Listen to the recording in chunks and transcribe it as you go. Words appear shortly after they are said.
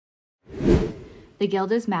The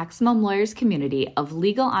Guild is Maximum Lawyers' community of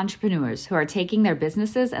legal entrepreneurs who are taking their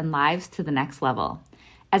businesses and lives to the next level.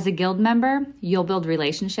 As a Guild member, you'll build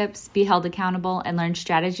relationships, be held accountable, and learn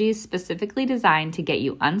strategies specifically designed to get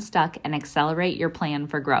you unstuck and accelerate your plan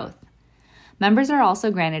for growth. Members are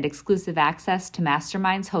also granted exclusive access to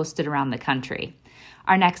masterminds hosted around the country.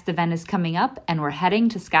 Our next event is coming up, and we're heading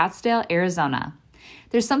to Scottsdale, Arizona.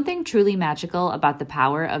 There's something truly magical about the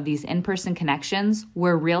power of these in-person connections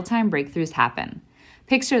where real-time breakthroughs happen.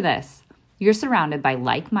 Picture this. You're surrounded by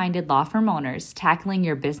like-minded law firm owners tackling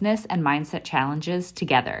your business and mindset challenges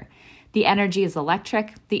together. The energy is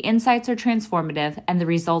electric, the insights are transformative, and the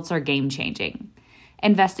results are game-changing.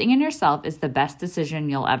 Investing in yourself is the best decision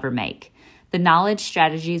you'll ever make. The knowledge,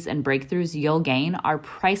 strategies, and breakthroughs you'll gain are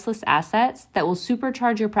priceless assets that will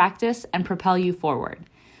supercharge your practice and propel you forward.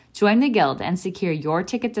 Join the Guild and secure your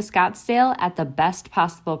ticket to Scottsdale at the best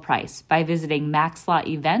possible price by visiting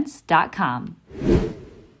maxlawevents.com.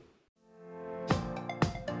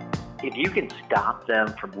 If you can stop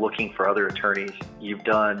them from looking for other attorneys, you've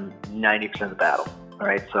done 90% of the battle. All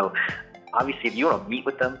right. So obviously, if you want to meet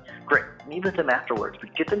with them, great. Meet with them afterwards,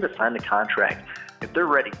 but get them to sign the contract. If they're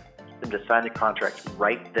ready, get them to sign the contract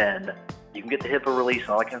right then. You can get the HIPAA release and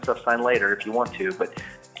all that kind of stuff signed later if you want to, but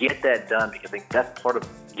get that done because I think that's part of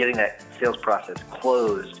getting that sales process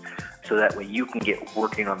closed so that way you can get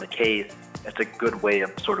working on the case. That's a good way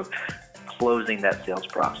of sort of closing that sales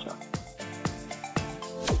process.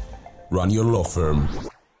 Run your law firm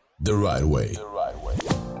the right way.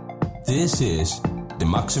 This is the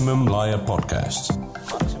Maximum Lawyer Podcast.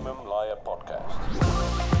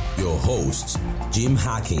 Your hosts, Jim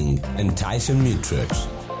Hacking and Tyson Mutrux.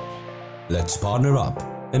 Let's partner up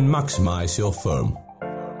and maximize your firm.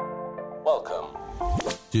 Welcome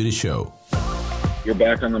to the show. You're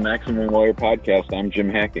back on the Maximum Lawyer Podcast. I'm Jim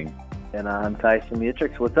Hacking. And I'm Tyson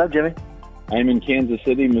Mutrux. What's up, Jimmy? I'm in Kansas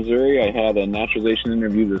City, Missouri. I had a naturalization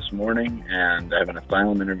interview this morning, and I have an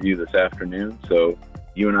asylum interview this afternoon. So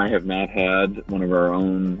you and I have not had one of our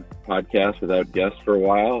own podcasts without guests for a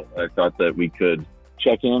while. I thought that we could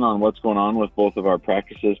check in on what's going on with both of our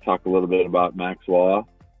practices, talk a little bit about Max Law,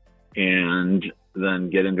 and then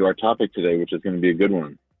get into our topic today, which is going to be a good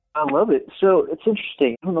one. I love it. So it's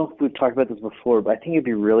interesting. I don't know if we've talked about this before, but I think it'd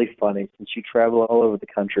be really funny since you travel all over the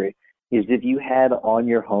country, is if you had on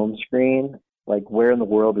your home screen, like, where in the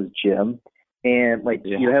world is Jim? And,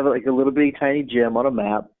 you have, like, a little bitty tiny Jim on a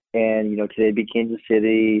map. And, today would be Kansas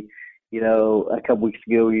City. A couple weeks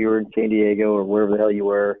ago you were in San Diego or wherever the hell you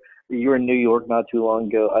were. You were in New York not too long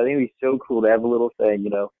ago. I think it'd be so cool to have a little thing,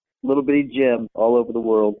 little bitty Jim all over the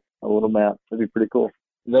world, a little map. That'd be pretty cool.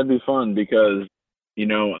 That'd be fun because,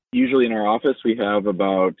 usually in our office we have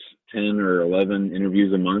about 10 or 11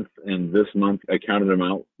 interviews a month. And this month, I counted them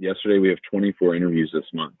out yesterday, we have 24 interviews this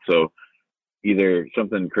month. So either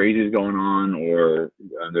something crazy is going on or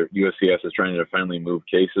the USCS is trying to finally move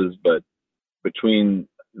cases. But between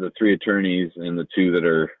the 3 attorneys and the 2 that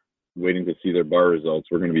are waiting to see their bar results,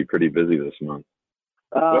 we're going to be pretty busy this month.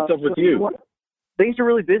 What's up with you? Things are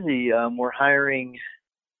really busy. We're hiring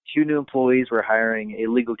 2 new employees. We're hiring a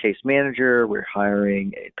legal case manager. We're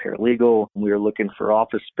hiring a paralegal. We are looking for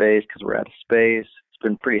office space because we're out of space. It's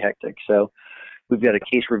been pretty hectic. So we've got a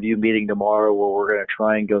case review meeting tomorrow where we're going to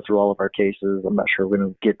try and go through all of our cases. I'm not sure we're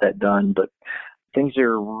going to get that done, but things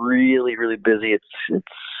are really, really busy. It's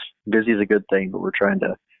busy is a good thing, but we're trying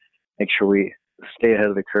to make sure we stay ahead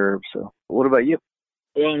of the curve. So what about you?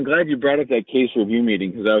 Well, I'm glad you brought up that case review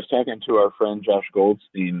meeting because I was talking to our friend Josh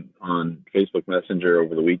Goldstein on Facebook Messenger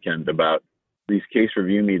over the weekend about these case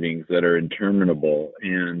review meetings that are interminable.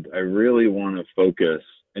 And I really want to focus,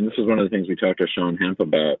 and this is one of the things we talked to Sean Hemp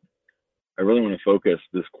about, I really want to focus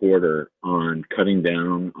this quarter on cutting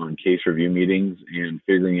down on case review meetings and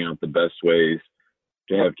figuring out the best ways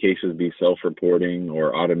to have cases be self-reporting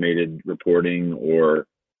or automated reporting or,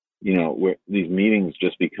 where these meetings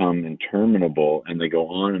just become interminable and they go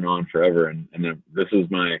on and on forever. And this is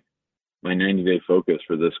my 90-day focus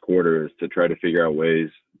for this quarter is to try to figure out ways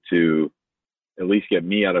to at least get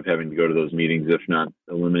me out of having to go to those meetings, if not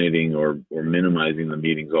eliminating or minimizing the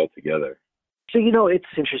meetings altogether. So, it's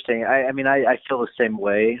interesting. I feel the same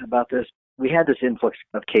way about this. We had this influx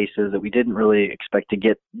of cases that we didn't really expect to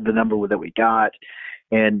get the number that we got,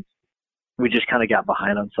 and we just kind of got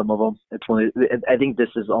behind on some of them. I think this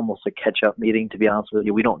is almost a catch-up meeting, to be honest with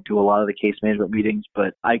you. We don't do a lot of the case management meetings,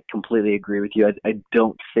 but I completely agree with you. I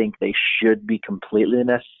don't think they should be completely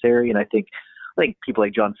necessary, and I think people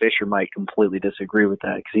like John Fisher might completely disagree with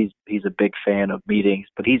that because he's a big fan of meetings,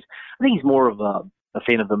 but I think he's more of a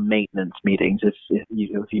fan of the maintenance meetings, if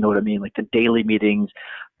you know what I mean, like the daily meetings,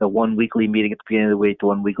 the one weekly meeting at the beginning of the week, the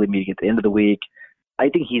one weekly meeting at the end of the week. I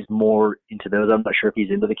think he's more into those. I'm not sure if he's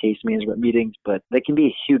into the case management meetings, but they can be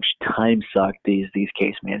a huge time suck, these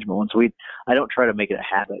case management ones. I don't try to make it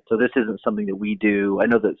a habit. So this isn't something that we do. I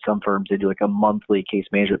know that some firms, they do like a monthly case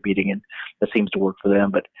management meeting, and that seems to work for them.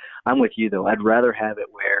 But I'm with you, though. I'd rather have it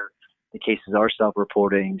where the cases are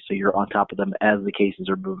self-reporting, so you're on top of them as the cases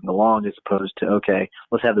are moving along, as opposed to, okay,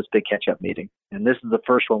 let's have this big catch-up meeting. And this is the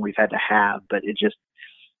first one we've had to have, but it's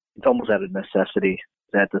almost out of necessity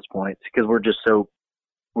at this point, because we're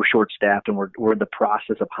short-staffed, and we're in the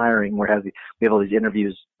process of hiring. We have all these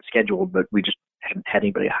interviews scheduled, but we just haven't had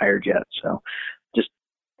anybody hired yet. So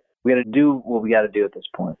we got to do what we got to do at this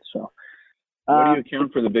point. So what do you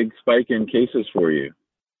account for the big spike in cases for you?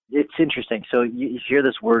 It's interesting. So you hear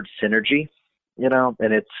this word synergy,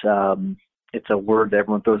 and it's a word that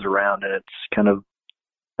everyone throws around, and it's kind of,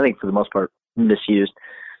 I think for the most part, misused.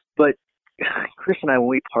 But Chris and I, when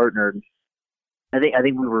we partnered, I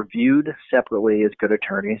think we were viewed separately as good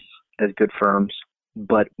attorneys, as good firms,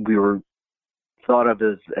 but we were thought of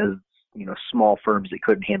as small firms that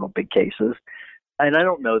couldn't handle big cases. And I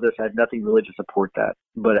don't know this. I have nothing really to support that,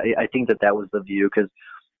 but I think that was the view, because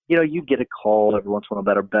you get a call every once in a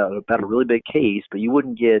while about a really big case, but you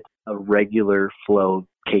wouldn't get a regular flow of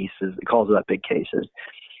cases, calls about big cases.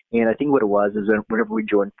 And I think what it was is that whenever we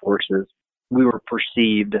joined forces, we were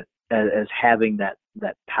perceived as having that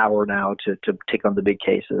power now to take on the big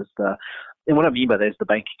cases. And what I mean by that is the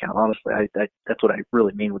bank account. Honestly, that's what I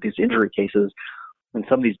really mean with these injury cases. And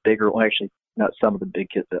some of these bigger, well, actually, not some of the big,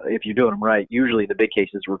 if you're doing them right, usually the big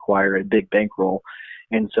cases require a big bankroll.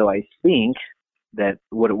 And so I think that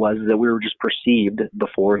what it was is that we were just perceived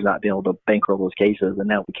before as not being able to bankroll those cases, and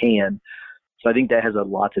now we can. So I think that has a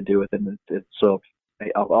lot to do with it. So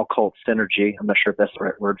I'll call it synergy. I'm not sure if that's the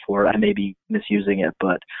right word for it. I may be misusing it,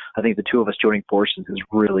 but I think the two of us joining forces has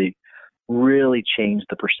really, really changed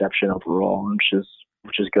the perception overall,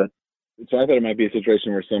 which is good. So I thought it might be a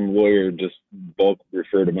situation where some lawyer just bulk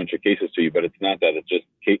referred a bunch of cases to you, but it's not that. It's just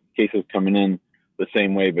cases coming in the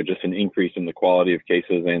same way, but just an increase in the quality of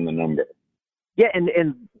cases and the number. Yeah,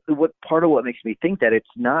 and what part of what makes me think that it's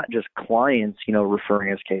not just clients,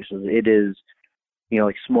 referring us cases. It is,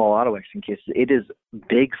 like small auto accident cases. It is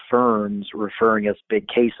big firms referring us big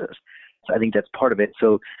cases. So I think that's part of it.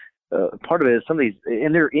 So part of it is some of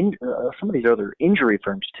these other injury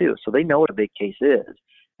firms too. So they know what a big case is,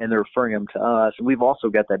 and they're referring them to us. And we've also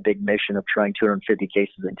got that big mission of trying 250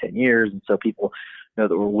 cases in 10 years. And so people know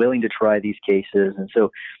that we're willing to try these cases. And so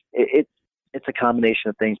it's a combination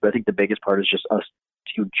of things, but I think the biggest part is just us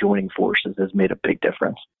two joining forces has made a big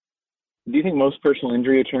difference. Do you think most personal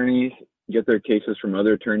injury attorneys get their cases from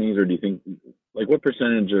other attorneys, or do you think, what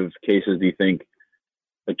percentage of cases do you think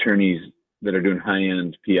attorneys that are doing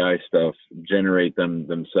high-end PI stuff generate them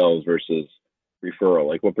themselves versus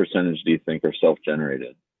referral? What percentage do you think are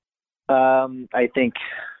self-generated? I think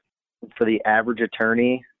for the average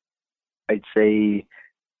attorney, I'd say,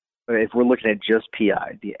 if we're looking at just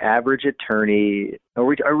PI, the average attorney, are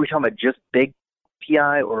we talking about just big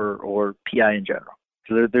PI or PI in general?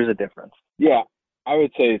 So there's a difference. Yeah, I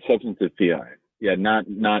would say substantive PI. Yeah, not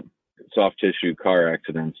soft tissue car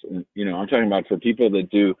accidents. I'm talking about for people that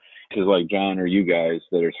do cases like John or you guys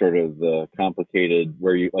that are sort of the complicated,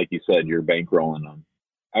 where you, like you said, you're bankrolling them.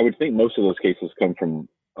 I would think most of those cases come from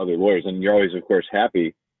other lawyers, and you're always, of course,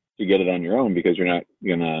 happy to get it on your own because you're not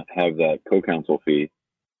going to have that co-counsel fee.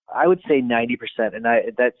 I would say 90%, and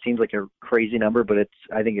that seems like a crazy number, but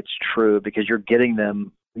I think it's true, because you're getting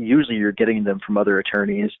them from other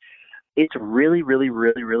attorneys. It's really, really,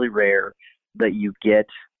 really, really rare that you get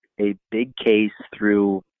a big case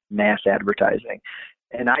through mass advertising.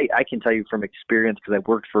 And I can tell you from experience, because I've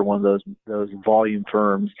worked for one of those volume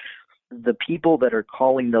firms, the people that are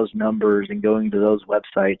calling those numbers and going to those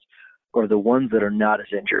websites are the ones that are not as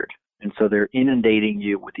injured. And so they're inundating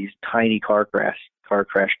you with these tiny car crash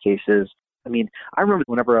cases. I mean, I remember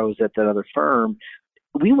whenever I was at that other firm,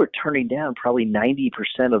 we were turning down probably 90%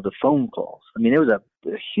 of the phone calls. I mean, it was a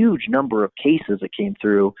huge number of cases that came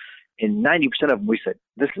through, and 90% of them we said,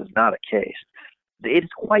 this is not a case.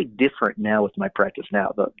 It's quite different now with my practice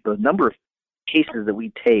now. The number of cases that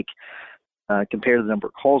we take compared to the number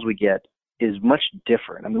of calls we get is much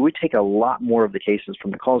different. I mean, we take a lot more of the cases from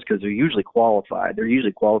the calls because they're usually qualified. They're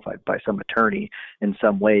usually qualified by some attorney in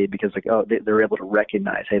some way, because they're able to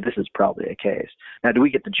recognize, hey, this is probably a case. Now, do we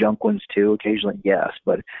get the junk ones too? Occasionally, yes,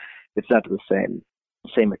 but it's not to the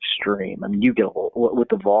same extreme. I mean, you get with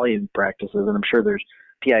the volume practices, and I'm sure there's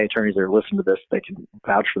PI attorneys that are listening to this, they can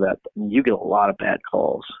vouch for that. You get a lot of bad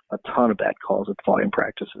calls, a ton of bad calls at volume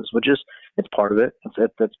practices, which is, it's part of it.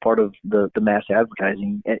 That's part of the mass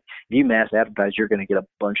advertising. If you mass advertise, you're going to get a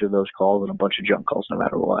bunch of those calls and a bunch of junk calls no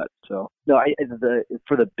matter what. So, no,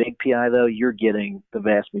 for the big PI, though, you're getting the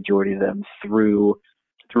vast majority of them through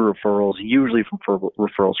referrals, usually from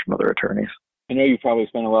referrals from other attorneys. I know you've probably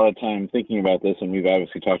spent a lot of time thinking about this, and we've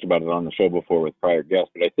obviously talked about it on the show before with prior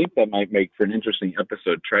guests, but I think that might make for an interesting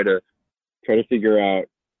episode. Try to figure out,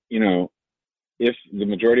 if the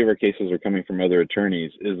majority of our cases are coming from other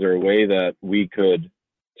attorneys, is there a way that we could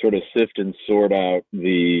sort of sift and sort out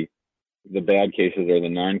the bad cases or the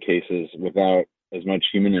non-cases without as much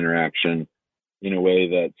human interaction in a way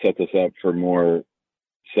that sets us up for more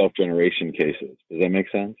self-generation cases? Does that make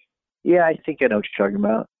sense? Yeah, I think I know what you're talking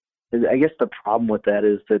about. I guess the problem with that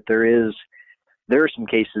is that there are some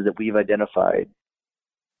cases that we've identified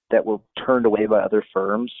that were turned away by other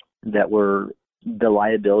firms that the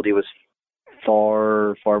liability was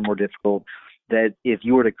far, far more difficult, that if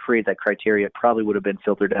you were to create that criteria, it probably would have been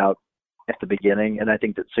filtered out at the beginning. And I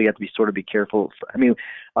think that, so you have to be careful. I mean,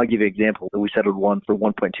 I'll give you an example. We settled one for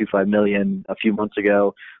 $1.25 million a few months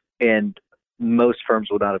ago, and most firms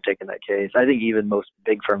would not have taken that case. I think even most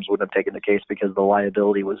big firms wouldn't have taken the case because the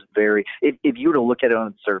liability was if you were to look at it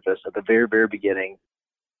on the surface at the very, very beginning,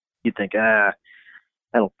 you'd think, I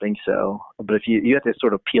don't think so. But if you have to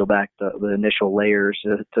sort of peel back the initial layers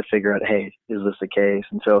to figure out, hey, is this the case?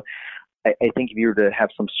 And so I think if you were to have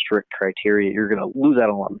some strict criteria, you're going to lose out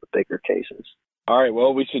on a lot of the bigger cases. All right.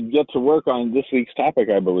 Well, we should get to work on this week's topic,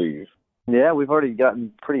 I believe. Yeah, we've already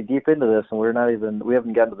gotten pretty deep into this, and we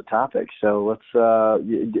haven't gotten to the topic. So let's.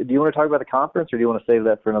 Do you want to talk about the conference, or do you want to save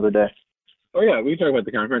that for another day? Oh yeah, we can talk about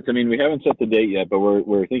the conference. I mean, we haven't set the date yet, but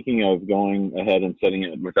we're thinking of going ahead and setting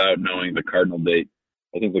it without knowing the Cardinal date.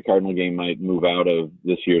 I think the Cardinal game might move out of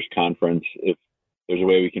this year's conference if there's a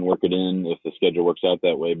way we can work it in, if the schedule works out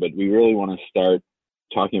that way. But we really want to start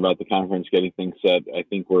talking about the conference, getting things set. I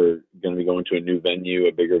think we're going to be going to a new venue,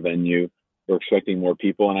 a bigger venue. We're expecting more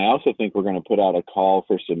people. And I also think we're going to put out a call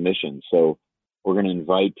for submissions. So we're going to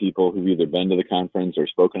invite people who've either been to the conference or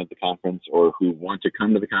spoken at the conference or who want to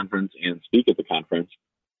come to the conference and speak at the conference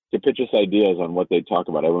to pitch us ideas on what they talk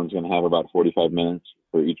about. Everyone's going to have about 45 minutes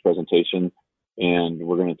for each presentation, and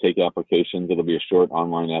we're going to take applications. It'll be a short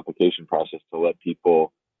online application process to let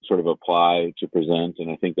people sort of apply to present, and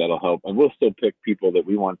I think that'll help. And we'll still pick people that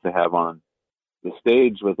we want to have on the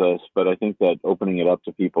stage with us, but I think that opening it up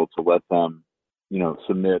to people to let them,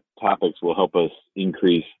 submit topics will help us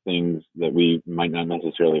increase things that we might not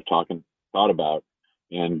necessarily have thought about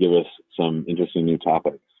and give us some interesting new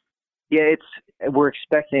topics. Yeah, we're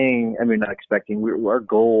expecting, not expecting, our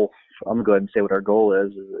goal, I'm going to go ahead and say what our goal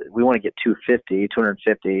is we want to get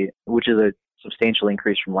 250, which is a substantial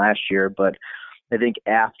increase from last year. But I think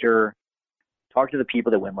after talking to the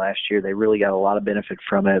people that went last year, they really got a lot of benefit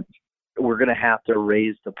from it. We're going to have to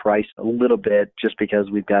raise the price a little bit just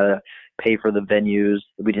because we've got to pay for the venues.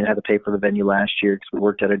 We didn't have to pay for the venue last year because we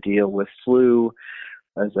worked out a deal with SLU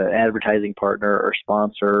as an advertising partner or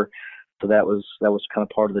sponsor. So that was kind of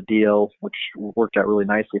part of the deal, which worked out really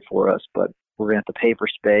nicely for us. But we're going to have to pay for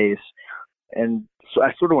space. And so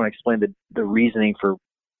I sort of want to explain the reasoning for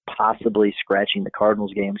possibly scratching the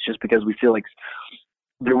Cardinals games, just because we feel like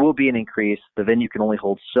there will be an increase. The venue can only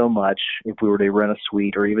hold so much if we were to rent a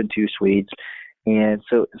suite or even two suites. And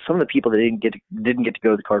so some of the people that didn't get to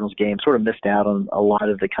go to the Cardinals game sort of missed out on a lot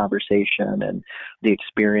of the conversation and the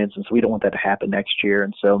experience. And so we don't want that to happen next year.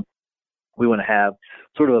 And so we want to have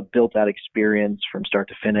sort of a built-out experience from start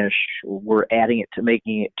to finish. We're adding it to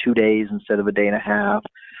making it 2 days instead of a day and a half.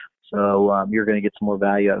 So you're going to get some more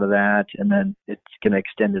value out of that. And then it's going to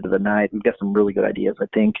extend into the night. We've got some really good ideas, I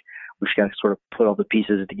think. We've just got to sort of put all the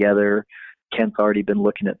pieces together. Kent's already been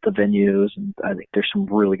looking at the venues, and I think there's some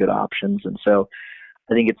really good options. And so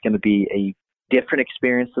I think it's going to be a different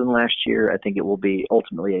experience than last year. I think it will be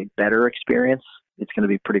ultimately a better experience. It's going to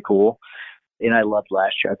be pretty cool. And I loved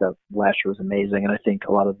last year. I thought last year was amazing, and I think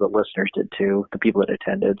a lot of the listeners did too, the people that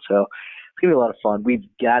attended. So it's going to be a lot of fun.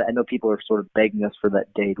 I know people are sort of begging us for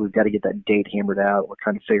that date. We've got to get that date hammered out. We're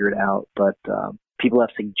trying to figure it out. But people have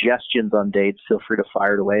suggestions on dates. Feel free to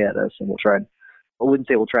fire it away at us, and we'll try and, I wouldn't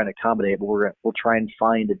say we'll try and accommodate, but we'll try and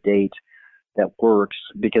find a date that works,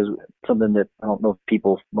 because something that I don't know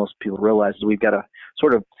if most people realize is we've got to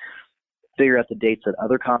sort of figure out the dates that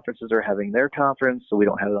other conferences are having their conference, so we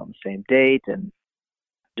don't have it on the same date, and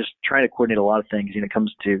just trying to coordinate a lot of things. It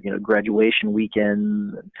comes to graduation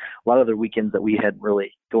weekends and a lot of other weekends that we hadn't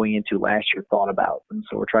really going into last year thought about, and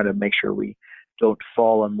so we're trying to make sure we don't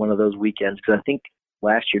fall on one of those weekends, because I think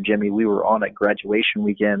last year, Jimmy, we were on a graduation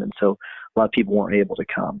weekend, and so a lot of people weren't able to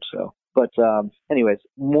come. So, but anyways,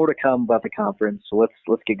 more to come about the conference. So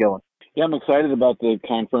let's get going. Yeah, I'm excited about the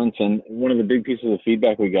conference, and one of the big pieces of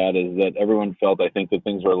feedback we got is that everyone felt, I think, that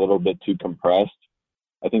things were a little bit too compressed.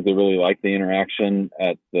 I think they really liked the interaction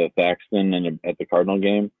at the Thaxton and at the Cardinal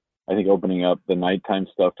game. I think opening up the nighttime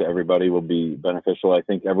stuff to everybody will be beneficial. I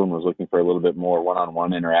think everyone was looking for a little bit more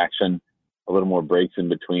one-on-one interaction, a little more breaks in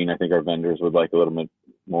between. I think our vendors would like a little bit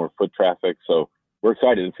more foot traffic. So we're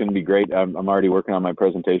excited. It's going to be great. I'm already working on my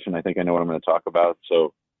presentation. I think I know what I'm going to talk about.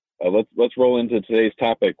 So let's roll into today's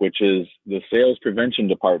topic, which is the sales prevention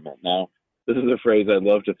department. Now, this is a phrase I'd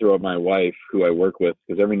love to throw at my wife, who I work with,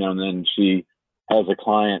 because every now and then she has a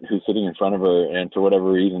client who's sitting in front of her, and for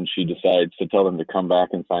whatever reason, she decides to tell them to come back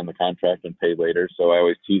and sign the contract and pay later. So I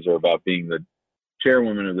always tease her about being the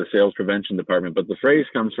chairwoman of the sales prevention department. But the phrase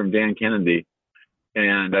comes from Dan Kennedy,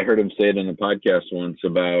 and I heard him say it in a podcast once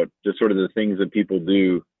about just sort of the things that people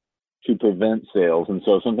do to prevent sales. And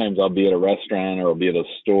so sometimes I'll be at a restaurant or I'll be at a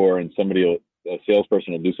store, and a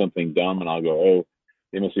salesperson will do something dumb, and I'll go, oh,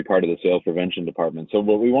 they must be part of the sales prevention department. So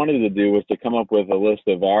what we wanted to do was to come up with a list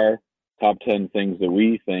of our top 10 things that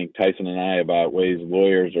we think, Tyson and I, about ways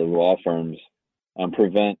lawyers or law firms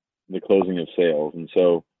prevent the closing of sales. And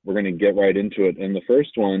so we're going to get right into it. And the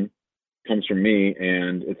first one comes from me,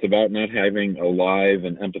 and it's about not having a live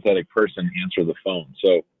and empathetic person answer the phone.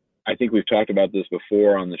 So I think we've talked about this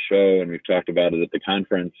before on the show, and we've talked about it at the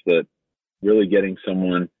conference, that really getting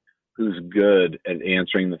someone who's good at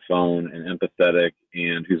answering the phone and empathetic,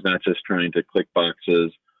 and who's not just trying to click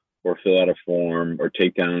boxes or fill out a form or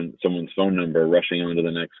take down someone's phone number, rushing on to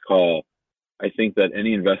the next call. I think that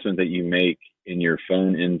any investment that you make in your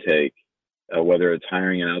phone intake, whether it's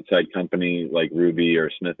hiring an outside company like Ruby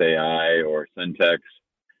or Smith AI or Centex,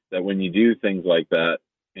 that when you do things like that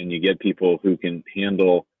and you get people who can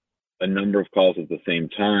handle a number of calls at the same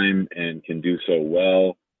time and can do so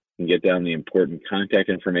well, can get down the important contact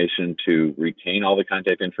information to retain all the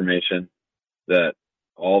contact information, that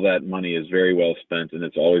all that money is very well spent, and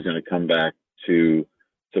it's always going to come back to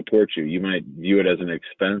support you. You might view it as an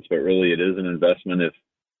expense, but really it is an investment.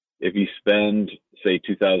 If you spend, say,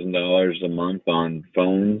 $2,000 a month on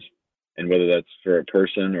phones, and whether that's for a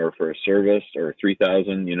person or for a service, or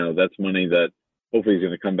 $3,000, that's money that hopefully is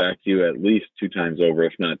going to come back to you at least 2 times over,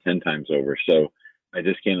 if not 10 times over. So I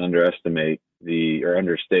just can't understate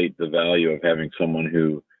the value of having someone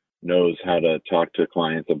who knows how to talk to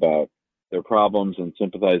clients about their problems and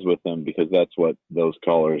sympathize with them, because that's what those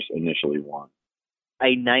callers initially want.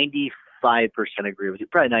 I 95% agree with you,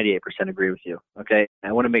 probably 98% agree with you. Okay.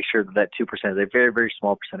 I want to make sure that 2% is a very, very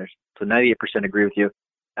small percentage. So 98% agree with you.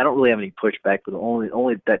 I don't really have any pushback, but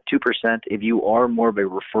only that 2%, if you are more of a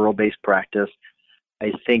referral-based practice,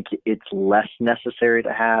 I think it's less necessary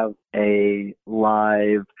to have a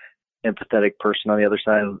live, empathetic person on the other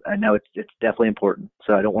side. I know it's definitely important,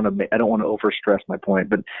 so I don't want to overstress my point,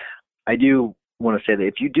 but I do want to say that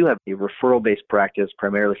if you do have a referral-based practice,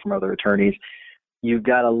 primarily from other attorneys, you've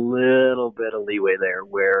got a little bit of leeway there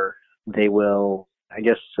where they will, I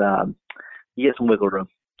guess, you get some wiggle room.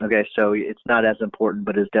 Okay, so it's not as important,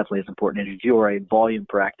 but it's definitely as important. And if you are a volume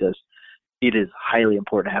practice, it is highly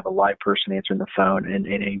important to have a live person answering the phone and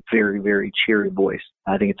in a very, very cheery voice.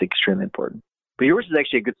 I think it's extremely important. But yours is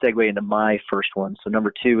actually a good segue into my first one. So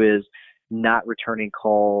number 2 is not returning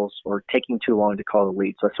calls or taking too long to call the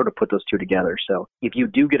lead. So I sort of put those two together. So if you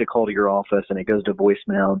do get a call to your office and it goes to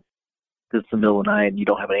voicemail, it's the middle of the night and you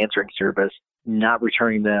don't have an answering service, not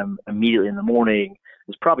returning them immediately in the morning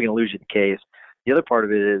is probably going to lose you the case. The other part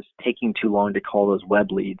of it is taking too long to call those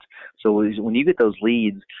web leads. So when you get those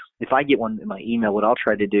leads, if I get one in my email, what I'll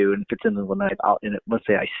try to do, and if it's in the middle of the night, let's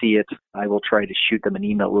say I see it, I will try to shoot them an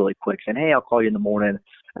email really quick saying, hey, I'll call you in the morning,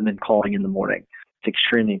 and then calling in the morning. It's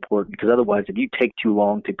extremely important, because otherwise, if you take too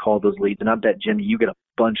long to call those leads, and I bet, Jimmy, you get a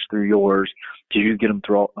bunch through yours because you get them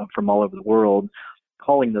from all over the world,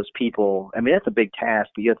 calling those people, I mean, that's a big task,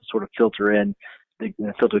 but you have to sort of filter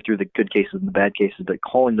through the good cases and the bad cases, but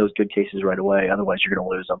calling those good cases right away, otherwise you're going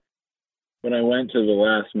to lose them. When I went to the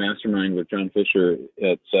last mastermind with John Fisher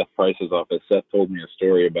at Seth Price's office, Seth told me a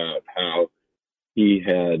story about how he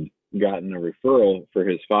had gotten a referral for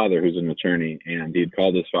his father, who's an attorney, and he'd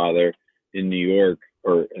called his father in New York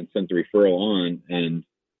and sent the referral on, and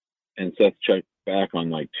Seth checked back on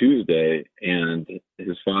like Tuesday, and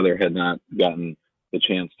his father had not gotten the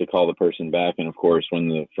chance to call the person back. And of course, when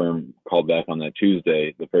the firm called back on that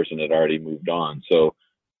Tuesday, the person had already moved on. So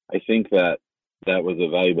I think that was a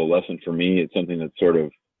valuable lesson for me. It's something that sort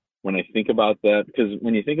of, when I think about that, because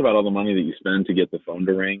when you think about all the money that you spend to get the phone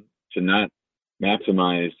to ring, to not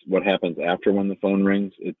maximize what happens after when the phone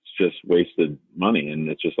rings, it's just wasted money, and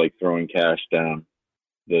it's just like throwing cash down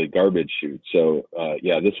the garbage chute. So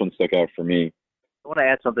this one stuck out for me. I want to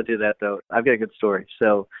add something to that, though. I've got a good story.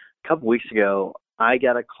 So a couple weeks ago, I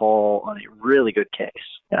got a call on a really good case.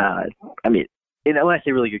 When I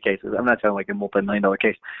say really good cases, I'm not talking like a multi-million-dollar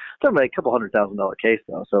case. I'm talking about a couple $100,000 case,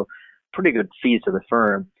 though. So pretty good fees to the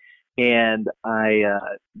firm. And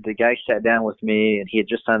the guy sat down with me, and he had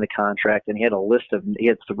just signed the contract, and he had he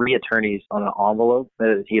had 3 attorneys on an envelope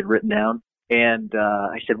that he had written down. And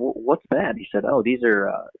I said, well, what's that? He said, oh, these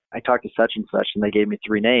are, I talked to such and such, and they gave me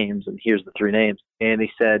 3 names, and here's the 3 names. And he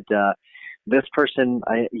said, this person,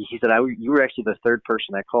 you were actually the 3rd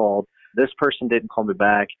person I called. This person didn't call me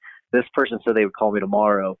back. This person said they would call me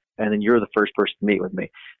tomorrow, and then you're the first person to meet with me.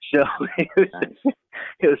 So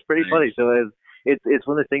it was pretty funny. So it's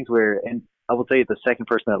one of the things where, and I will tell you, the second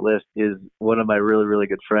person on that list is one of my really, really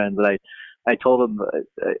good friends. And I told him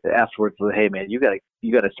afterwards, hey man, you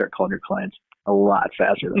got to start calling your clients a lot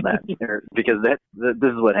faster than that, because this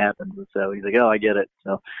is what happens. And so he's like, oh, I get it.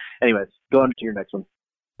 So, anyways, go on to your next one.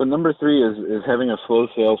 But number 3 is having a slow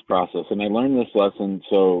sales process, and I learned this lesson.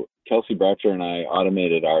 So Kelsey Bratcher and I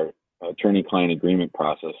automated our attorney-client agreement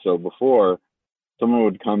process. So before, someone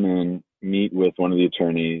would come in, meet with one of the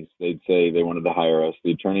attorneys. They'd say they wanted to hire us.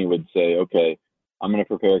 The attorney would say, okay, I'm going to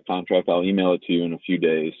prepare a contract. I'll email it to you in a few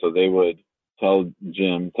days. So they would tell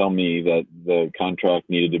me that the contract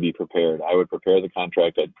needed to be prepared. I would prepare the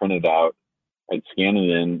contract. I'd print it out. I'd scan it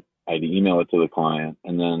in. I'd email it to the client,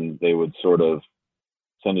 and then they would sort of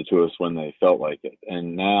send it to us when they felt like it.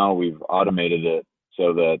 And now we've automated it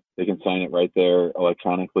so that they can sign it right there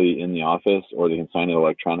electronically in the office, or they can sign it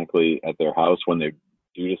electronically at their house when they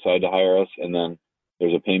do decide to hire us. And then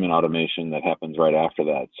there's a payment automation that happens right after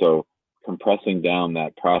that. So compressing down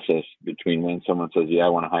that process between when someone says, yeah, I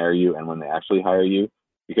want to hire you, and when they actually hire you,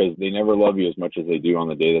 because they never love you as much as they do on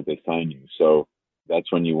the day that they sign you. So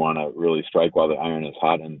that's when you want to really strike while the iron is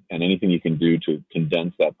hot. And anything you can do to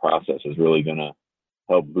condense that process is really going to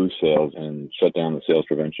help boost sales and shut down the sales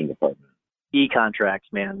prevention department. E-contracts,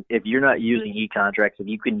 man. If you're not using e-contracts, if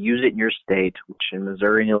you can use it in your state, which in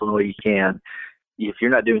Missouri and Illinois you can, if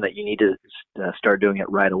you're not doing that, you need to start doing it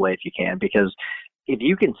right away if you can, because if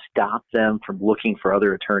you can stop them from looking for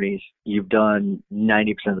other attorneys, you've done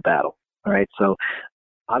 90% of the battle. All right. So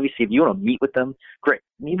obviously, if you want to meet with them, great.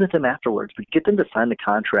 Meet with them afterwards, but get them to sign the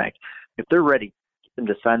contract. If they're ready, get them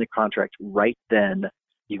to sign the contract right then.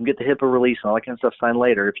 You can get the HIPAA release and all that kind of stuff signed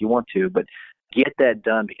later if you want to, but get that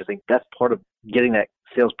done, because I think that's part of getting that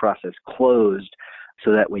sales process closed,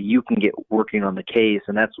 so that way you can get working on the case.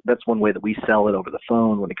 And that's one way that we sell it over the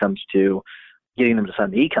phone when it comes to getting them to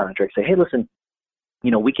sign the e-contract. Say, hey, listen,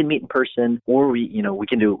 we can meet in person, or we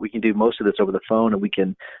can do most of this over the phone, and we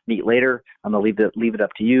can meet later. I'm gonna leave it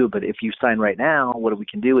up to you. But if you sign right now, what we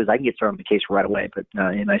can do is I can get started on the case right away. But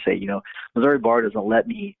and I say, Missouri Bar doesn't let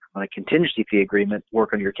me on a contingency fee agreement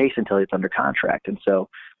work on your case until it's under contract, and so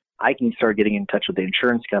I can start getting in touch with the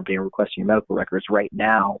insurance company and requesting your medical records right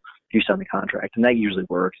now if you sign the contract, and that usually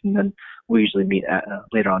works. And then we usually meet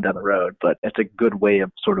later on down the road. But it's a good way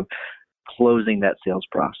of sort of closing that sales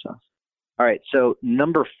process. All right, so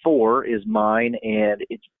number 4 is mine, and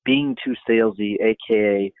it's being too salesy,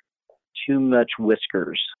 aka too much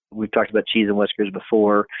whiskers. We've talked about cheese and whiskers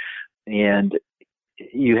before, and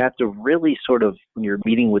you have to really sort of, when you're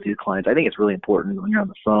meeting with these clients, I think it's really important when you're on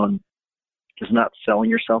the phone, just not selling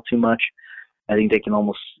yourself too much. I think they can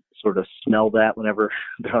almost sort of smell that whenever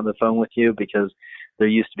they're on the phone with you, because they're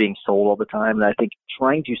used to being sold all the time. And I think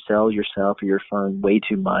trying to sell yourself or your firm way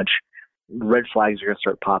too much, red flags are going to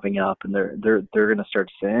start popping up, and they're going to start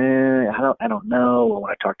saying, I don't know. I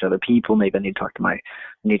want to talk to other people. Maybe I need to talk to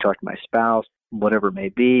my spouse, whatever it may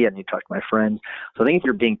be. I need to talk to my friends. So I think if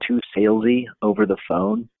you're being too salesy over the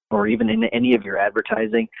phone, or even in any of your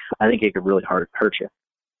advertising, I think it could really hurt you.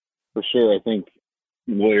 For sure. I think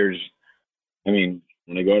lawyers, when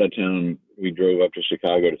I go out of town, we drove up to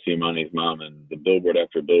Chicago to see Monty's mom, and the billboard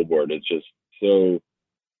after billboard, it's just so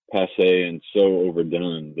passe and so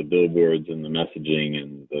overdone, the billboards and the messaging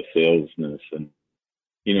and the salesness. And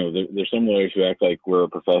there's some lawyers who act like we're a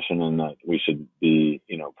profession and that we should be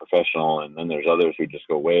professional, and then there's others who just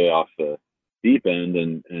go way off the deep end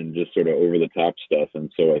and just sort of over the top stuff.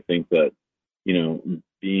 And so I think that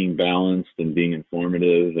being balanced and being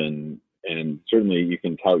informative, and certainly you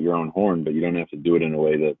can tout your own horn, but you don't have to do it in a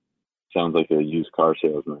way that sounds like a used car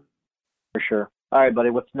salesman. For sure. All right, buddy,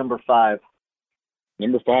 what's number 5?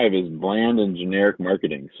 Number 5 is bland and generic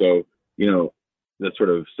marketing. So, that sort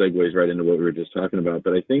of segues right into what we were just talking about.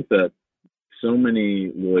 But I think that so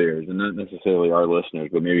many lawyers, and not necessarily our listeners,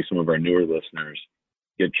 but maybe some of our newer listeners,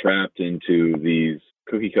 get trapped into these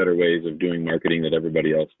cookie cutter ways of doing marketing that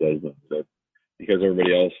everybody else does them. So because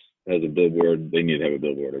everybody else has a billboard, they need to have a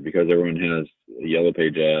billboard, or because everyone has a yellow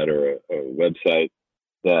page ad or a website,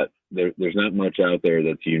 that there's not much out there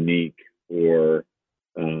that's unique or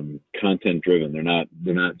content driven.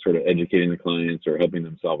 They're not sort of educating the clients or helping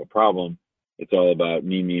them solve a problem. It's all about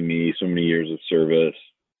me, so many years of service.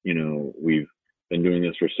 We've been doing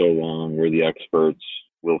this for so long. We're the experts.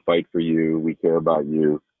 We'll fight for you. We care about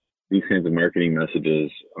you. These kinds of marketing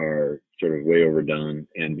messages are sort of way overdone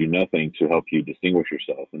and do nothing to help you distinguish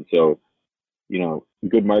yourself. And so,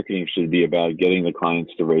 good marketing should be about getting the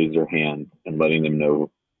clients to raise their hand and letting you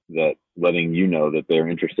know that they're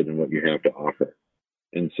interested in what you have to offer.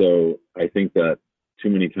 And so I think that too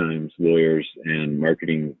many times lawyers and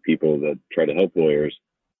marketing people that try to help lawyers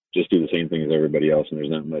just do the same thing as everybody else, and there's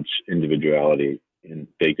not much individuality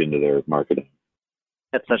baked into their marketing.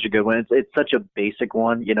 That's such a good one. It's such a basic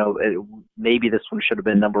one. Maybe this one should have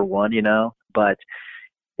been number one, but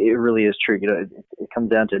it really is true. It comes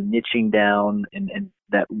down to niching down and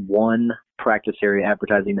that one practice area,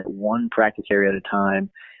 advertising that one practice area at a time.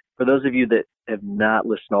 For those of you that have not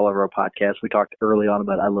listened to all of our podcasts, we talked early on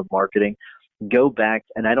about I Love Marketing. Go back,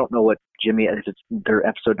 and I don't know what Jimmy, if it's their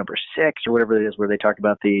episode number 6 or whatever it is, where they talk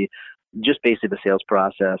about just basically the sales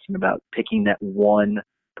process and about picking that one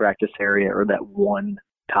practice area or that one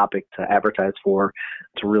topic to advertise for.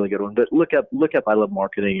 It's a really good one. But look up I Love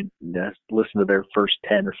Marketing and listen to their first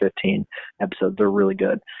 10 or 15 episodes. They're really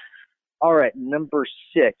good. All right, number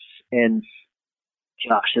 6, and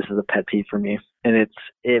gosh, this is a pet peeve for me. And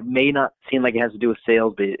it may not seem like it has to do with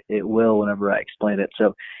sales, but it will whenever I explain it.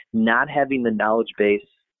 So not having the knowledge base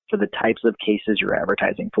for the types of cases you're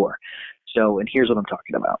advertising for. So, and here's what I'm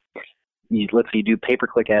talking about. Let's say you do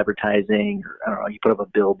pay-per-click advertising, or I don't know, you put up a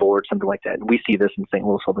billboard, something like that. And we see this in St.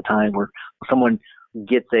 Louis all the time where someone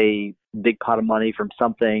gets a big pot of money from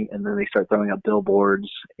something and then they start throwing up billboards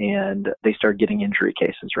and they start getting injury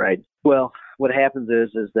cases, right? Well, what happens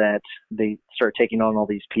is that they start taking on all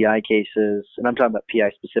these PI cases, and I'm talking about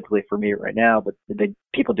PI specifically for me right now, but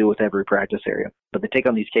people do it with every practice area. But they take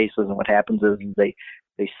on these cases, and what happens is they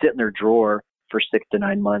sit in their drawer for 6 to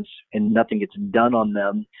 9 months and nothing gets done on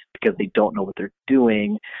them because they don't know what they're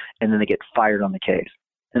doing, and then they get fired on the case,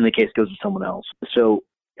 and the case goes to someone else. So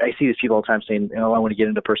I see these people all the time saying, I want to get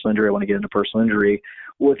into personal injury. I want to get into personal injury.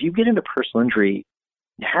 Well, if you get into personal injury,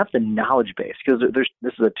 have the knowledge base, because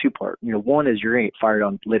this is a two-part. One is you're going to get fired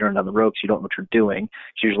on later on down the road because you don't know what you're doing.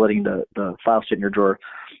 So you're just letting the file sit in your drawer.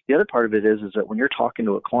 The other part of it is that when you're talking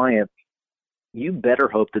to a client, you better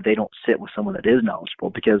hope that they don't sit with someone that is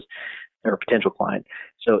knowledgeable, because they're a potential client.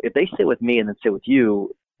 So if they sit with me and then sit with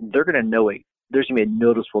you, they're going to know it. There's going to be a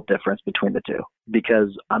noticeable difference between the two,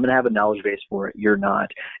 because I'm going to have a knowledge base for it. You're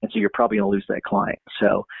not. And so you're probably going to lose that client.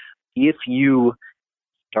 So if you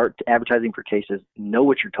start advertising for cases, know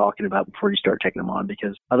what you're talking about before you start taking them on,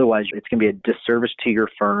 because otherwise it's going to be a disservice to your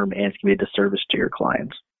firm and it's going to be a disservice to your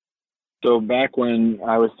clients. So back when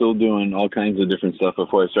I was still doing all kinds of different stuff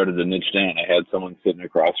before I started to niche down, I had someone sitting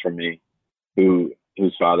across from me whose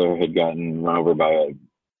father had gotten run over by a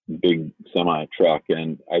big semi truck,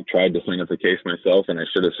 and I tried to sign up the case myself, and I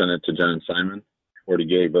should have sent it to John Simon or to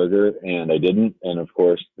Gary Berger, and I didn't, and of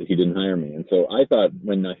course he didn't hire me. And so I thought,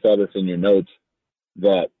 when I saw this in your notes,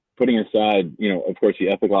 that putting aside, of course, the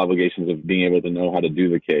ethical obligations of being able to know how to do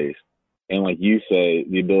the case, and like you say,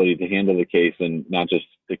 the ability to handle the case and not just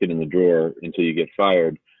stick it in the drawer until you get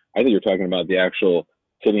fired, I think you're talking about the actual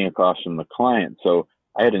sitting across from the client. So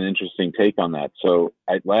I had an interesting take on that. So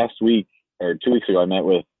last week or 2 weeks ago, I met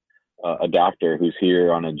with a doctor who's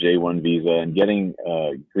here on a J1 visa, and getting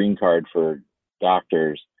a green card for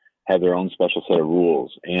doctors have their own special set of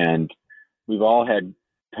rules. And we've all had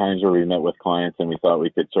times where we met with clients and we thought we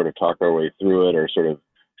could sort of talk our way through it or sort of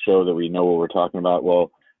show that we know what we're talking about. Well,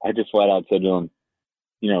 I just flat out said to him,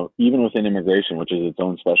 even within immigration, which is its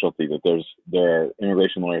own specialty, that there are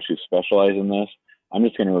immigration lawyers who specialize in this. I'm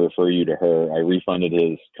just going to refer you to her. I refunded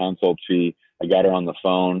his consult fee. I got her on the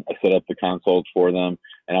phone. I set up the consult for them,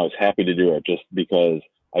 and I was happy to do it just because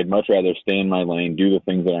I'd much rather stay in my lane, do the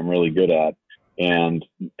things that I'm really good at. And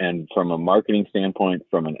from a marketing standpoint,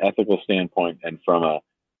 from an ethical standpoint, and from a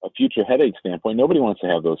future headache standpoint, nobody wants to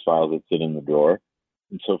have those files that sit in the drawer.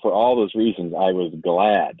 And so for all those reasons, I was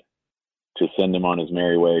glad to send him on his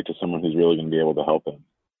merry way to someone who's really going to be able to help him.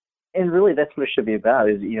 And really, that's what it should be about,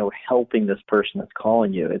 is, helping this person that's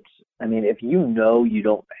calling you. If if you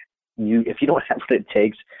don't have what it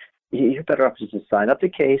takes, you're better off just to sign up the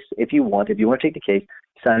case. If you want to take the case,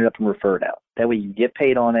 sign it up and refer it out. That way you get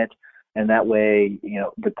paid on it. And that way,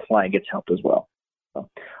 the client gets help as well. So, all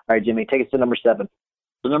right, Jimmy, take us to number 7.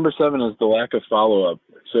 So number 7 is the lack of follow-up.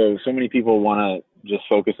 So many people want to just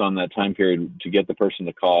focus on that time period to get the person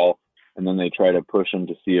to call, and then they try to push them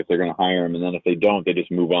to see if they're going to hire them. And then if they don't, they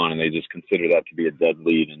just move on and they just consider that to be a dead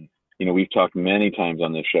lead. And, we've talked many times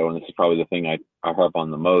on this show, and this is probably the thing I harp on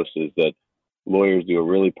the most, is that lawyers do a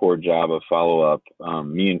really poor job of follow-up,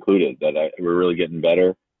 me included, we're really getting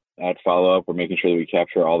better at follow-up. We're making sure that we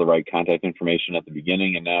capture all the right contact information at the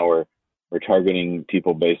beginning, and now we're targeting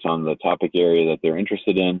people based on the topic area that they're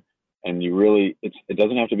interested in. And it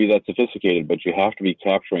doesn't have to be that sophisticated, but you have to be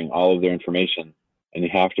capturing all of their information, and you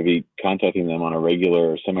have to be contacting them on a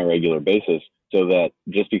regular or semi-regular basis, so that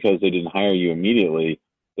just because they didn't hire you immediately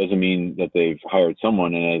doesn't mean that they've hired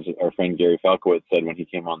someone. And as our friend Gary Falkowitz said when he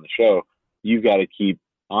came on the show, you've got to keep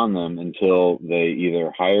on them until they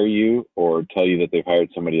either hire you or tell you that they've hired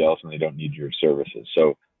somebody else and they don't need your services.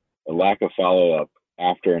 So a lack of follow-up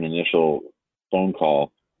after an initial phone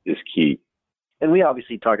call is key. And we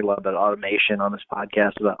obviously talk a lot about automation on this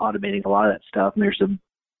podcast, about automating a lot of that stuff. And there's a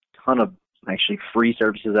ton of actually free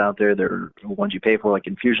services out there. There are ones you pay for, like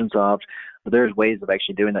Infusionsoft, but there's ways of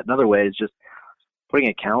actually doing that. Another way is just putting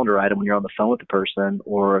a calendar item when you're on the phone with the person,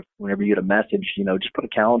 or whenever you get a message, just put a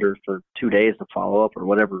calendar for 2 days to follow up, or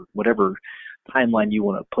whatever timeline you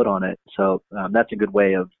want to put on it. So that's a good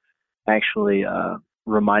way of actually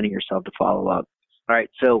reminding yourself to follow up. All right.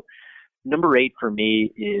 So number 8 for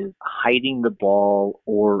me is hiding the ball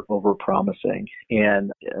or overpromising.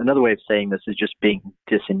 And another way of saying this is just being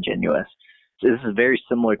disingenuous. So this is very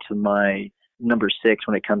similar to my number 6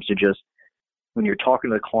 when it comes to just when you're talking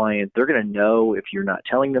to the client, they're going to know if you're not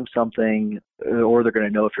telling them something, or they're going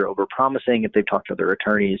to know if you're overpromising if they've talked to their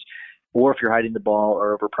attorneys, or if you're hiding the ball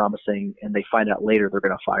or overpromising and they find out later they're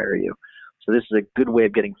going to fire you. So this is a good way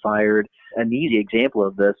of getting fired. An easy example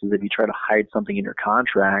of this is if you try to hide something in your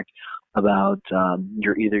contract about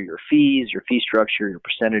either your fees, your fee structure, your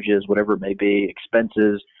percentages, whatever it may be,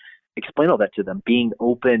 expenses. Explain all that to them, being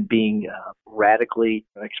open, being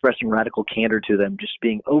expressing radical candor to them, just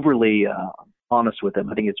being overly honest with them.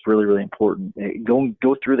 I think it's really, really important.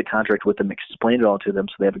 Go through the contract with them, explain it all to them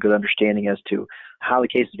so they have a good understanding as to how the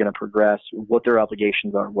case is going to progress, what their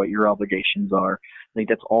obligations are, what your obligations are. I think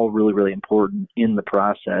that's all really, really important in the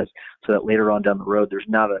process so that later on down the road, there's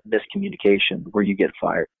not a miscommunication where you get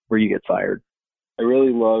fired. I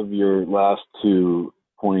really love your last 2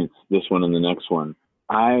 points, this one and the next one.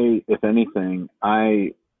 If anything,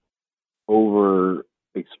 I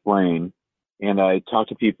over-explain, and I talk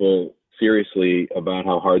to people seriously about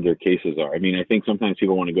how hard their cases are. I mean, I think sometimes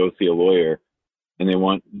people want to go see a lawyer, and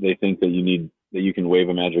they think that you can wave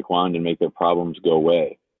a magic wand and make their problems go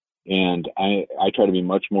away. And I try to be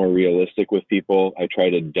much more realistic with people. I try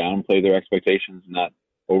to downplay their expectations, not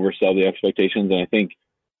oversell the expectations. And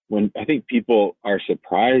I think people are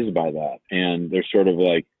surprised by that, and they're sort of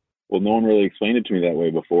like, well, no one really explained it to me that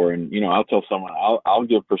way before. And, I'll tell someone, I'll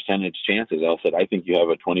give percentage chances. I'll say, I think you have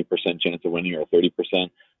a 20% chance of winning or 30%.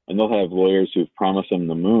 And they'll have lawyers who've promised them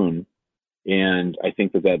the moon. And I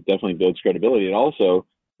think that definitely builds credibility. And also,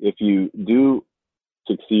 if you do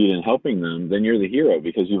succeed in helping them, then you're the hero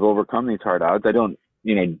because you've overcome these hard odds. I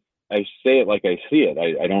say it like I see it.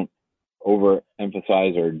 I don't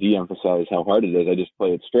overemphasize or de-emphasize how hard it is. I just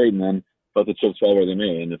play it straight, and then let the chips fall where they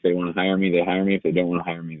may. And if they want to hire me, they hire me. If they don't want to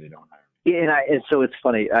hire me, they don't hire me. Yeah, and so it's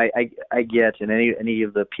funny. I get, and any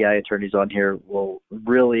of the PI attorneys on here will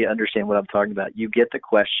really understand what I'm talking about. You get the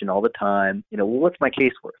question all the time, well, what's my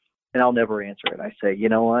case worth? And I'll never answer it. I say, you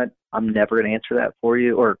know what? I'm never going to answer that for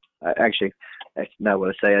you. Or actually, that's not what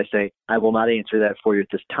I say. I say, I will not answer that for you at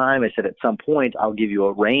this time. I said, at some point, I'll give you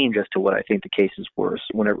a range as to what I think the case is worth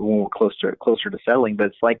when we're closer to settling. But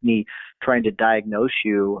it's like me trying to diagnose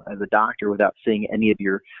you as a doctor without seeing any of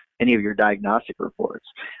your diagnostic reports.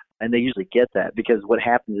 And they usually get that because what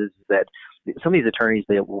happens is that some of these attorneys,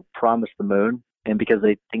 they will promise the moon, and because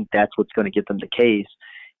they think that's what's going to get them the case.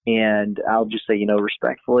 And I'll just say,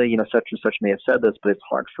 respectfully, such and such may have said this, but it's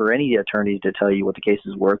hard for any attorneys to tell you what the case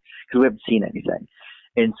is worth because we haven't seen anything.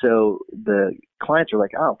 And so the clients are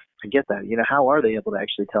like, oh, I get that. How are they able to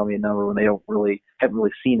actually tell me a number when they haven't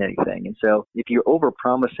really seen anything? And so if you're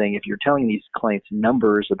over-promising, if you're telling these clients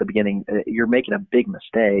numbers at the beginning, you're making a big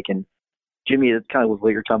mistake. And Jimmy, it's kind of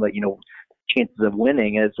what you're talking about, chances of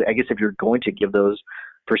winning is, I guess if you're going to give those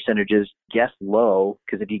percentages, guess low,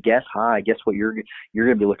 because if you guess high, guess what you're going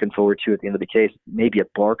to be looking forward to at the end of the case? Maybe a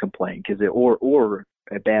bar complaint, or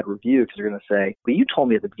a bad review, because they're going to say, well, you told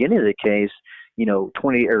me at the beginning of the case,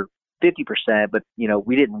 20 or 50%, but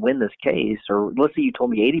we didn't win this case. Or let's say you told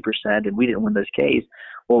me 80% and we didn't win this case.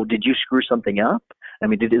 Well, did you screw something up? I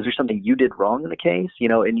mean, is there something you did wrong in the case?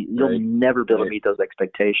 And you'll never be able to meet those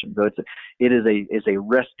expectations. So it is a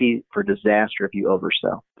recipe for disaster if you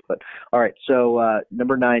oversell. But all right, so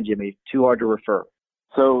number 9, Jimmy, too hard to refer.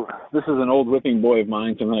 So this is an old whipping boy of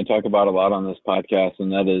mine, something I talk about a lot on this podcast,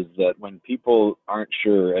 and that is that when people aren't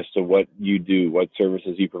sure as to what you do, what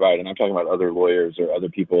services you provide, and I'm talking about other lawyers or other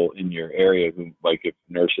people in your area who, like if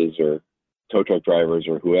nurses or tow truck drivers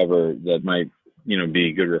or whoever that might,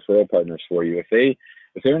 be good referral partners for you,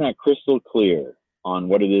 if they're not crystal clear on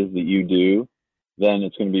what it is that you do, then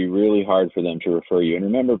it's going to be really hard for them to refer you. And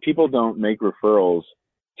remember, people don't make referrals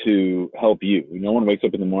to help you. No one wakes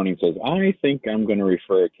up in the morning and says, I think I'm going to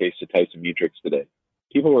refer a case to Tyson Mutrix today.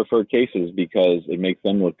 People refer cases because it makes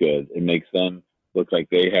them look good. It makes them look like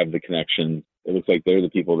they have the connection. It looks like they're the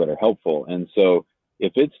people that are helpful. And so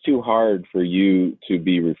if it's too hard for you to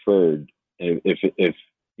be referred, if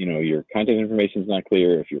your contact information is not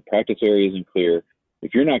clear, if your practice area isn't clear,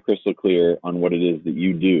 if you're not crystal clear on what it is that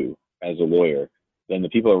you do as a lawyer, then the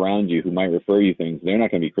people around you who might refer you things, they're not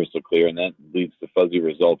going to be crystal clear, and that leads to fuzzy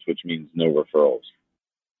results, which means no referrals.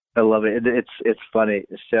 I love it. It's funny.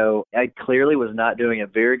 So I clearly was not doing a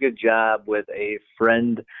very good job with a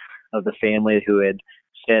friend of the family who had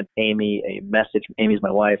sent Amy a message. Amy's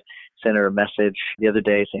my wife. Sent her a message the other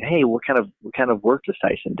day saying, "Hey, what kind of work does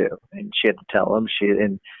Tyson do?" And she had to tell him.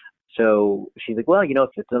 So she's like, "Well, if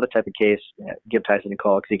it's another type of case, give Tyson a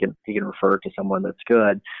call because he can refer to someone that's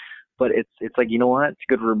good." But it's like, you know what? It's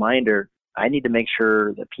a good reminder. I need to make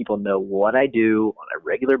sure that people know what I do on a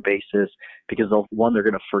regular basis because they're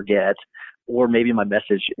going to forget, or maybe my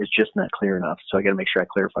message is just not clear enough. So I got to make sure I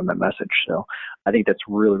clarify my message. So I think that's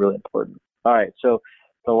really, really important. All right. So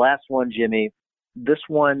the last one, Jimmy, this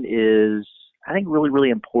one is, I think, really, really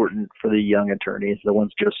important for the young attorneys, the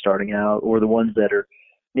ones just starting out or the ones that are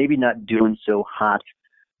maybe not doing so hot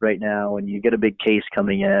right now, and you get a big case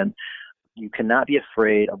coming in. You cannot be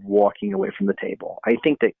afraid of walking away from the table. I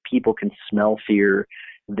think that people can smell fear.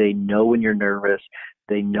 They know when you're nervous.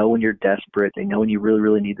 They know when you're desperate. They know when you really,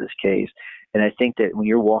 really need this case. And I think that when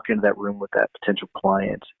you're walking into that room with that potential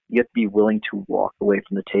client, you have to be willing to walk away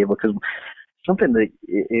from the table, because something that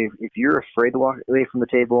if you're afraid to walk away from the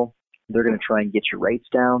table, they're going to try and get your rates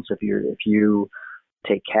down. So if you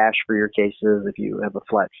take cash for your cases, if you have a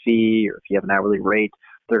flat fee, or if you have an hourly rate,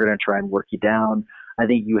 they're going to try and work you down. I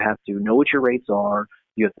think you have to know what your rates are.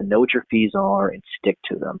 You have to know what your fees are and stick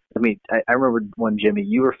to them. I mean, I remember one, Jimmy,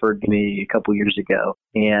 you referred to me a couple years ago,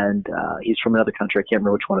 and he's from another country. I can't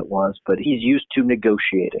remember which one it was, but he's used to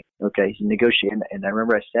negotiating. Okay, he's negotiating. And I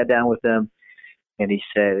remember I sat down with him, and he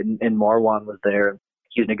said, and Marwan was there.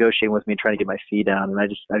 He was negotiating with me, trying to get my fee down, and I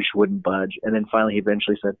just wouldn't budge. And then finally, he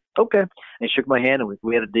eventually said, "Okay," and he shook my hand, and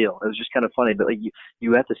we had a deal. It was just kind of funny, but like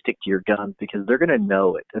you have to stick to your gun because they're going to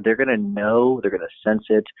know it. They're going to know. They're going to sense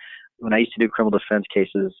it. When I used to do criminal defense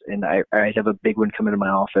cases, and I'd have a big one come into my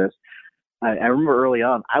office, I remember early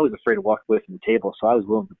on, I was afraid to walk away from the table, so I was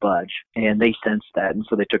willing to budge, and they sensed that, and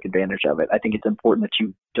so they took advantage of it. I think it's important that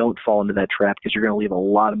you don't fall into that trap because you're going to leave a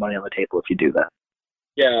lot of money on the table if you do that.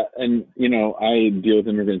 Yeah, and, I deal with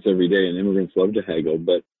immigrants every day, and immigrants love to haggle,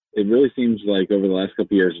 but it really seems like over the last couple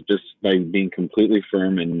of years, just by being completely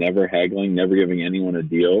firm and never haggling, never giving anyone a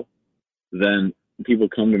deal, then people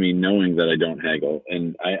come to me knowing that I don't haggle.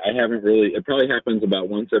 And I haven't really, it probably happens about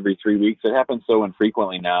once every 3 weeks. It happens so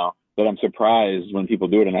infrequently now that I'm surprised when people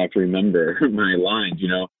do it and I have to remember my lines.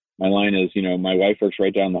 My line is, my wife works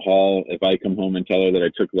right down the hall. If I come home and tell her that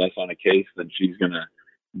I took less on a case, then she's going to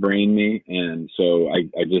brain me. And so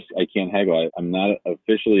I can't haggle. I'm not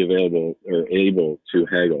officially available or able to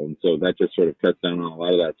haggle. And so that just sort of cuts down on a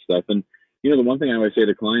lot of that stuff. And, the one thing I always say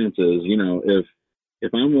to clients is,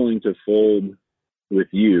 if I'm willing to fold with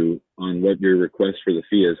you on what your request for the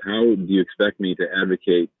fee is, how do you expect me to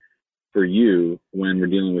advocate for you when we're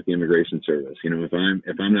dealing with the immigration service?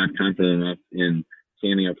 If I'm not confident enough in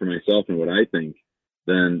standing up for myself and what I think,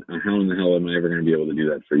 then how in the hell am I ever going to be able to do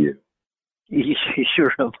that for you? You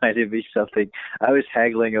reminded me something. I was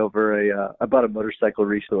haggling over I bought a motorcycle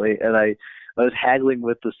recently, and I was haggling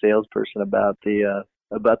with the salesperson about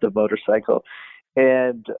the motorcycle.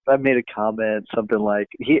 And I made a comment, something like,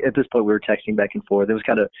 at this point we were texting back and forth. It was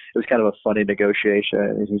kind of a funny negotiation.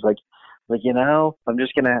 And he's like, I'm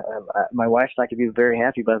just gonna. My wife's not gonna be very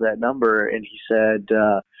happy about that number. And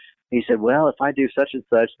he said, well, if I do such and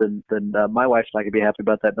such, then my wife's not gonna be happy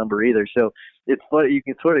about that number either. So it's funny. You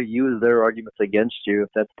can sort of use their arguments against you if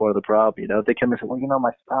that's part of the problem. If they come and say, well,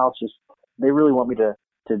 my spouse they really want me to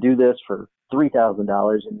do this for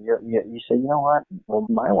 $3,000, and you say, you know what? Well,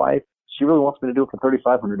 my wife, she really wants me to do it for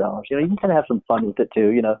 $3,500. You can kind of have some fun with it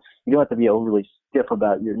too. You don't have to be overly stiff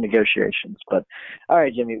about your negotiations. But all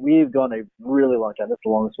right, Jimmy, we've gone a really long time. That's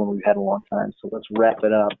the longest one we've had in a long time. So let's wrap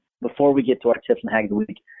it up. Before we get to our tips and hack of the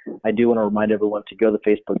week, I do want to remind everyone to go to the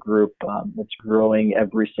Facebook group. It's growing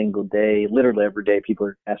every single day. Literally every day, people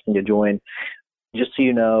are asking to join. Just so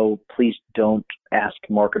you know, please don't ask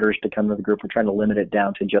marketers to come to the group. We're trying to limit it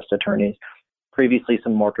down to just attorneys. Previously,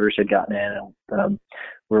 some marketers had gotten in, and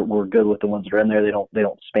we're good with the ones that are in there. They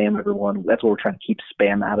don't spam everyone. That's what we're trying to keep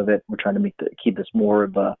spam out of it. We're trying to keep this more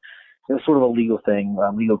of a sort of a legal thing,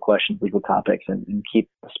 legal questions, legal topics, and keep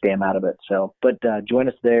the spam out of it. So, but join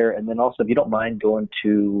us there, and then also if you don't mind going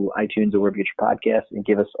to iTunes or wherever you get your podcast and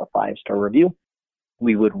give us a 5-star review,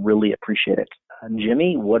 we would really appreciate it.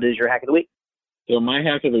 Jimmy, what is your hack of the week? So my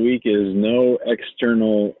hack of the week is no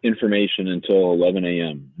external information until 11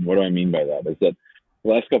 a.m. What do I mean by that? Is that the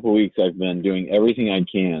last couple of weeks I've been doing everything I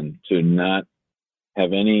can to not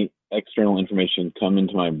have any external information come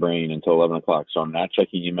into my brain until 11 o'clock. So I'm not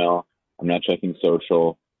checking email. I'm not checking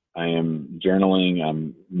social. I am journaling.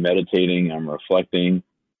 I'm meditating. I'm reflecting.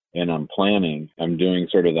 And I'm planning. I'm doing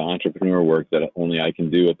sort of the entrepreneur work that only I can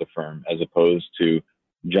do at the firm, as opposed to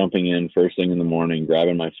jumping in first thing in the morning,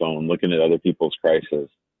 grabbing my phone, looking at other people's crisis.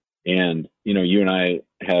 And, you and I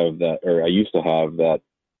have that, or I used to have that,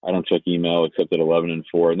 I don't check email except at 11 and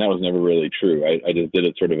 4. And that was never really true. I just did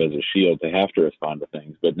it sort of as a shield to have to respond to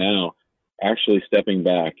things. But now actually stepping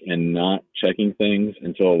back and not checking things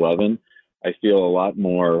until 11, I feel a lot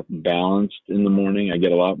more balanced in the morning. I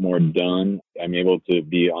get a lot more done. I'm able to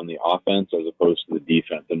be on the offense as opposed to the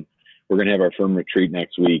defense. And we're going to have our firm retreat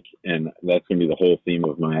next week, and that's going to be the whole theme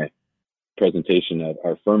of my presentation at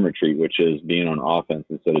our firm retreat, which is being on offense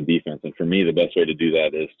instead of defense. And for me, the best way to do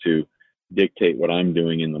that is to dictate what I'm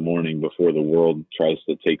doing in the morning before the world tries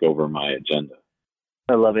to take over my agenda.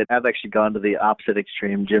 I love it. I've actually gone to the opposite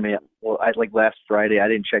extreme, Jimmy. Well, last Friday, I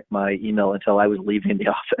didn't check my email until I was leaving the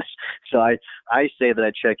office. So I say that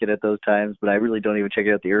I check it at those times, but I really don't even check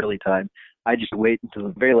it at the early time. I just wait until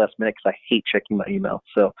the very last minute because I hate checking my email.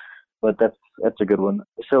 So, but that's a good one.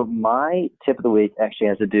 So my tip of the week actually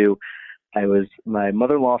has to do, my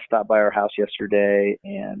mother-in-law stopped by our house yesterday,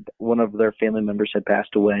 and one of their family members had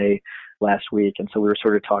passed away last week. And so we were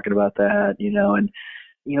sort of talking about that, and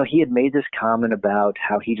he had made this comment about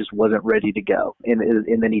how he just wasn't ready to go. And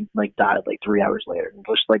then he died 3 hours later. And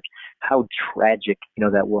just how tragic,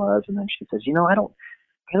 that was. And then she says,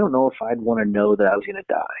 I don't know if I'd want to know that I was going to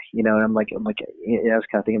die, and I'm like, I was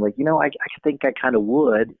kind of thinking I think I kind of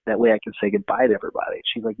would. That way I could say goodbye to everybody.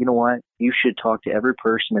 She's like, you know what? You should talk to every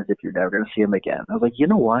person as if you're never going to see them again. I was like, you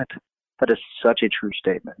know what? That is such a true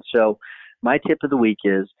statement. So my tip of the week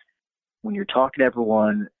is when you're talking to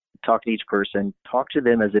everyone, talk to each person, talk to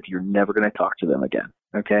them as if you're never going to talk to them again.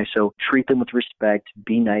 Okay. So treat them with respect,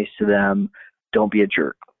 be nice to them. Don't be a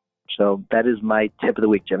jerk. So that is my tip of the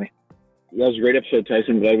week, Jimmy. That was a great episode,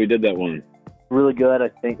 Tyson. Glad we did that one. Really good. I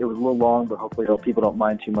think it was a little long, but hopefully people don't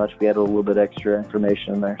mind too much. We had a little bit extra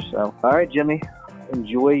information in there. So, all right, Jimmy,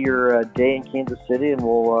 enjoy your day in Kansas City, and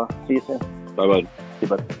we'll see you soon. Bye, bud. See you,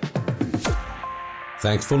 bud.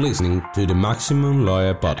 Thanks for listening to the Maximum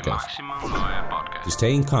Lawyer Podcast. To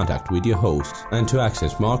stay in contact with your hosts and to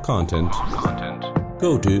access more content,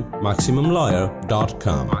 go to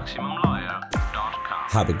MaximumLawyer.com.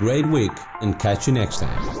 Have a great week and catch you next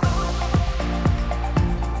time.